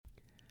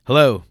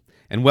Hello,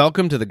 and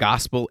welcome to the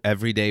Gospel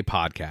Everyday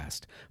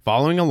Podcast,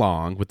 following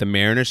along with the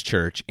Mariners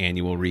Church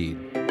annual read.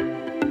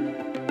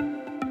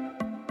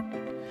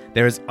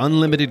 There is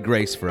unlimited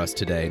grace for us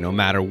today, no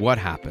matter what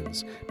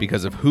happens,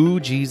 because of who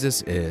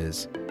Jesus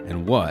is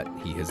and what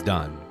he has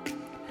done.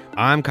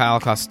 I'm Kyle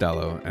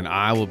Costello, and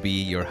I will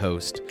be your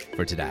host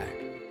for today.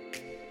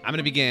 I'm going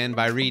to begin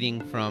by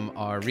reading from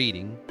our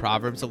reading,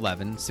 Proverbs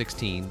 11,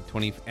 16,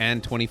 20,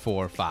 and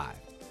 24, 5.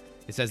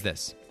 It says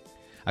this: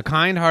 "A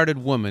kind-hearted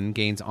woman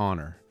gains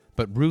honor,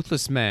 but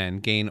ruthless men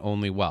gain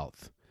only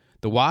wealth.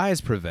 The wise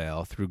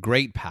prevail through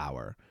great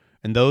power,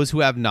 and those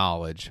who have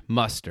knowledge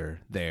muster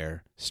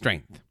their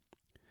strength."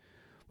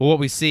 Well, what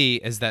we see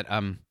is that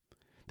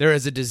there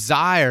is a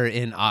desire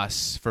in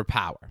us for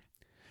power.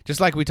 Just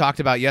like we talked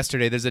about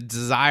yesterday, there's a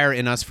desire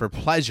in us for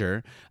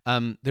pleasure.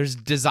 There's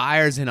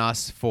desires in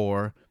us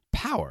for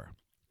power.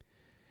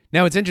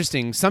 Now, it's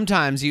interesting.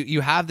 Sometimes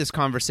you have this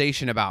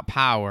conversation about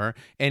power,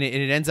 and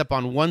it ends up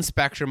on one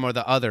spectrum or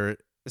the other,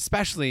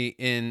 especially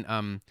in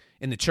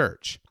the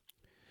church,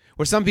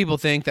 where some people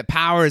think that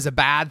power is a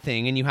bad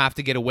thing and you have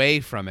to get away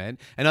from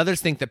it, and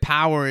others think that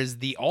power is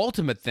the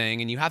ultimate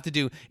thing and you have to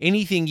do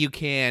anything you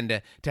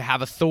can to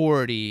have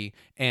authority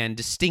and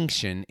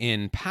distinction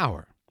in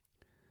power.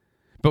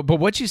 But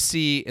what you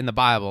see in the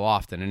Bible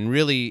often, and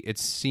really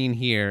it's seen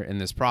here in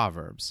this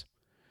Proverbs,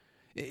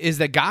 is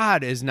that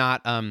God is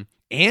not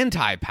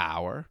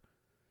anti-power,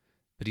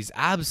 but he's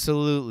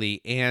absolutely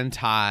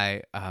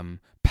anti-power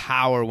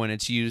when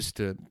it's used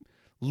to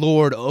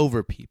lord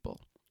over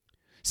people,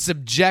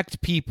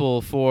 subject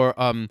people for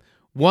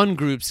one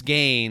group's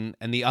gain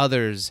and the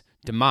other's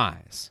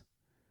demise.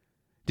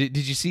 Did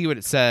you see what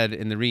it said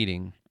in the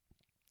reading?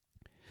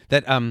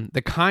 That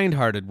the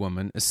kind-hearted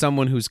woman is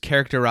someone who's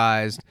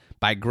characterized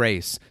by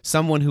grace,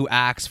 someone who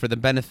acts for the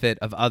benefit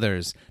of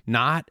others,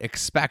 not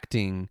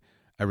expecting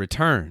a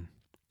return.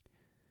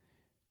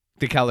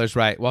 The Keller's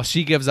right. While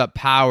she gives up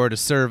power to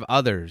serve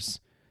others,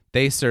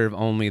 they serve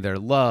only their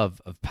love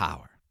of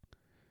power.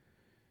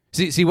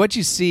 See, what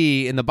you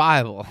see in the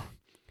Bible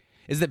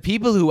is that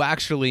people who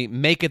actually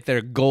make it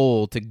their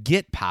goal to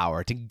get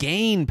power, to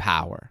gain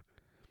power,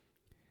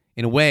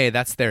 in a way,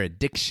 that's their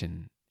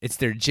addiction. It's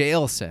their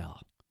jail cell.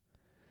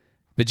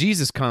 But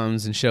Jesus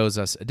comes and shows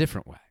us a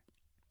different way.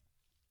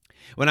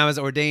 When I was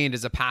ordained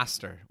as a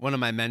pastor, one of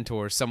my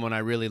mentors, someone I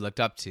really looked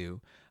up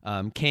to,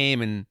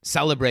 came and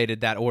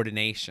celebrated that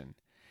ordination,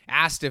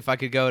 asked if I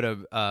could go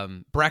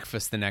to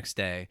breakfast the next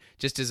day,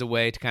 just as a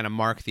way to kind of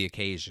mark the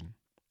occasion.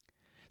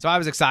 So I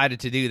was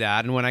excited to do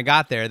that, and when I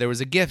got there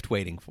was a gift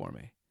waiting for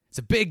me. It's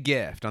a big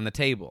gift on the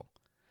table.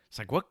 It's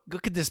like, what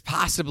could this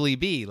possibly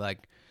be?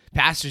 Like,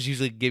 pastors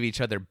usually give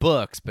each other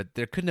books, but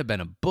there couldn't have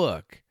been a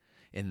book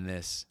in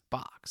this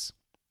box.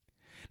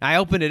 And I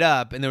opened it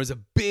up, and there was a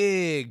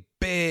big,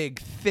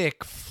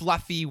 thick,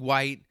 fluffy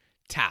white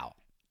towel.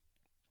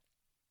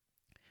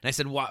 And I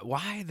said,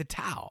 why the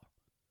towel?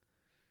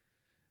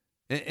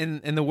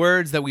 And the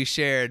words that we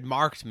shared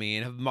marked me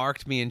and have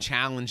marked me and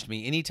challenged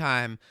me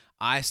anytime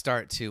I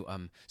start to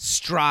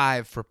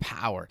strive for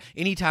power.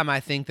 Anytime I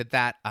think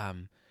that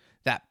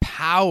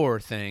power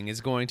thing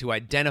is going to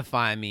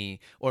identify me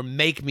or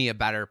make me a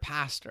better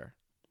pastor.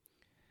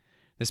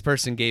 This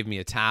person gave me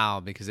a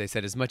towel because they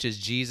said as much as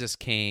Jesus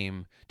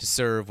came to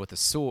serve with a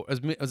sword,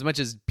 as much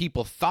as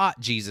people thought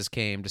Jesus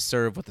came to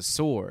serve with a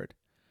sword,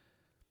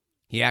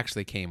 he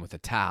actually came with a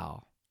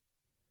towel.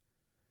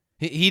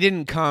 He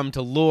didn't come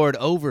to lord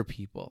over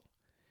people.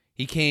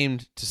 He came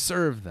to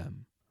serve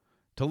them,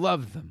 to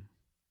love them.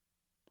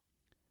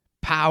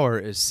 Power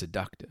is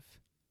seductive.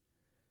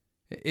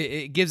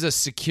 It gives us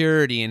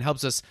security and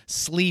helps us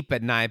sleep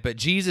at night, but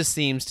Jesus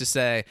seems to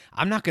say,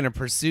 I'm not going to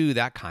pursue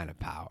that kind of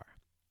power.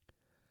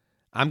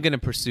 I'm going to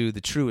pursue the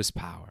truest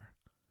power,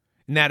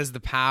 and that is the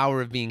power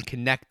of being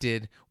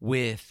connected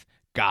with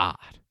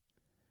God.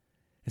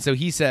 And so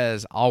he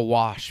says, I'll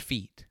wash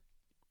feet.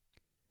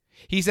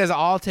 He says,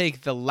 I'll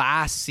take the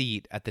last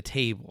seat at the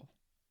table.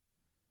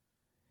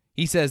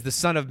 He says, the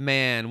Son of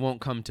Man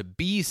won't come to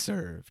be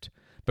served,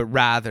 but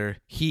rather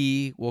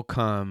he will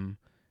come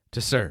to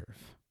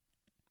serve.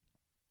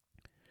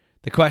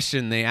 The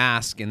question they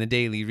ask in the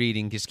daily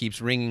reading just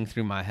keeps ringing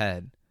through my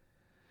head.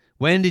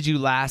 When did you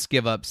last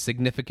give up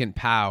significant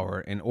power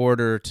in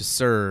order to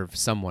serve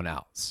someone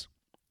else?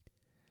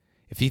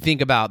 If you think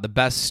about the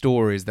best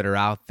stories that are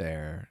out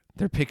there,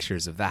 they're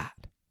pictures of that.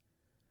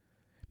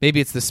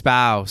 Maybe it's the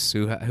spouse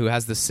who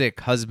has the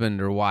sick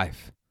husband or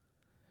wife,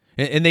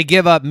 and they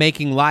give up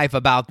making life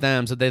about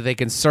them so that they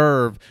can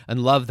serve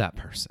and love that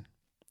person.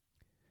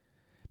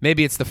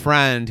 Maybe it's the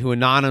friend who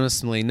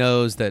anonymously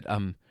knows that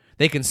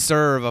they can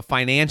serve a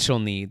financial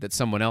need that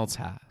someone else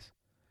has.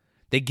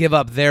 They give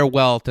up their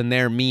wealth and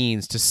their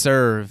means to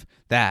serve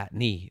that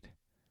need.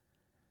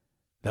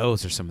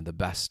 Those are some of the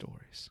best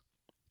stories.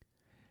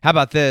 How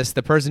about this?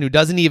 The person who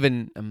doesn't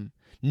even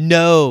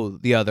know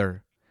the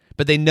other,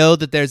 but they know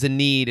that there's a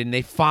need and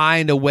they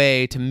find a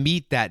way to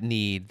meet that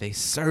need. They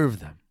serve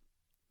them.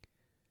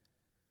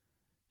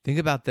 Think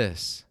about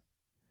this.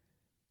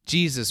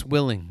 Jesus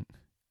willing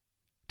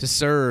to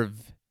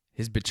serve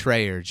his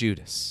betrayer,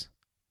 Judas.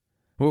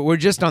 We're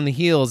just on the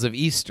heels of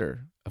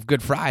Easter, of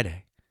Good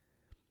Friday.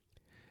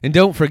 And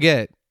don't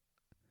forget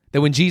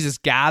that when Jesus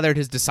gathered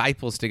his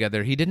disciples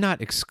together, he did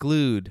not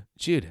exclude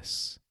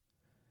Judas.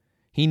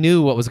 He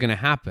knew what was going to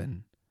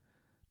happen,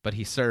 but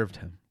he served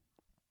him.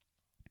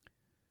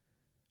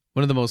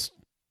 One of the most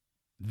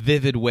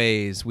vivid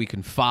ways we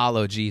can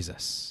follow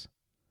Jesus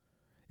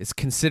is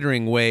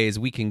considering ways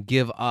we can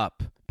give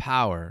up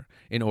power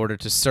in order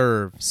to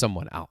serve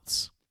someone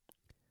else.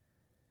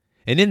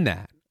 And in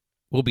that,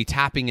 we'll be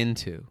tapping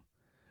into,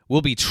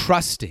 we'll be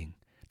trusting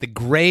the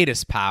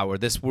greatest power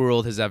this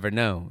world has ever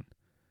known,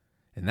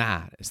 and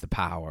that is the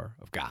power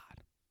of God.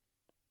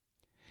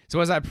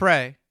 So as I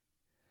pray,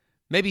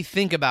 maybe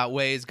think about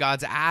ways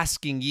God's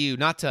asking you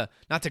not to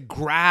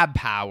grab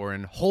power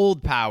and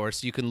hold power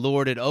so you can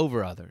lord it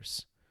over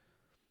others,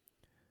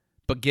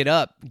 but give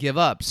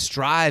up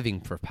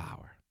striving for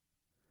power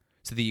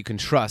so that you can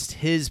trust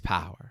his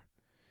power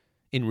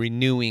in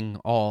renewing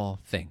all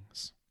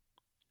things.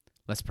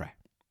 Let's pray.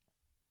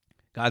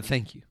 God,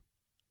 thank you.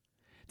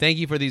 Thank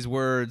you for these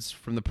words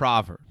from the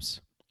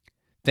Proverbs.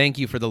 Thank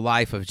you for the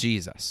life of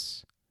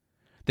Jesus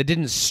that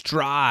didn't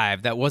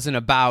strive, that wasn't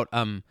about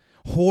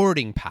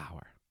hoarding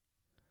power,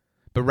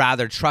 but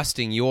rather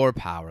trusting your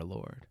power,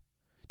 Lord,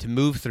 to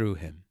move through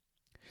him,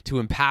 to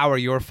empower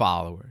your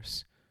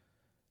followers,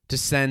 to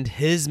send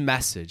his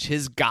message,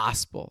 his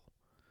gospel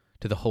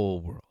to the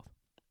whole world.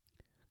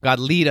 God,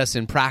 lead us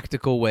in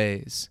practical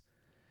ways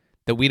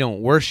that we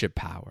don't worship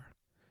power,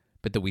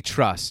 but that we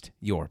trust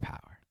your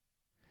power.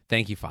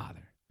 Thank you,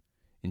 Father.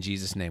 In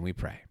Jesus' name we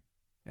pray.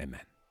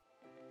 Amen.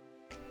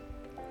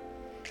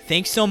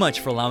 Thanks so much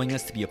for allowing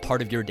us to be a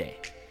part of your day.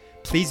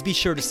 Please be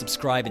sure to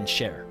subscribe and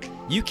share.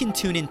 You can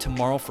tune in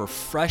tomorrow for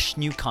fresh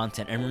new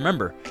content. And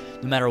remember,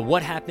 no matter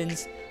what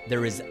happens,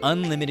 there is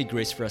unlimited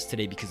grace for us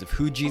today because of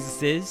who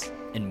Jesus is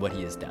and what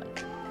he has done.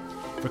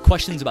 For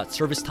questions about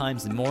service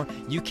times and more,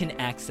 you can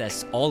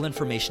access all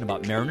information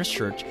about Mariners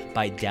Church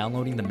by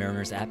downloading the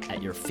Mariners app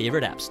at your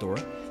favorite app store,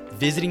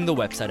 visiting the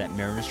website at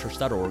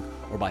marinerschurch.org,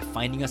 or by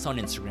finding us on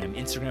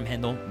Instagram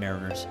handle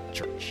Mariners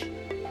Church.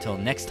 Till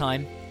next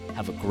time,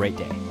 have a great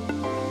day.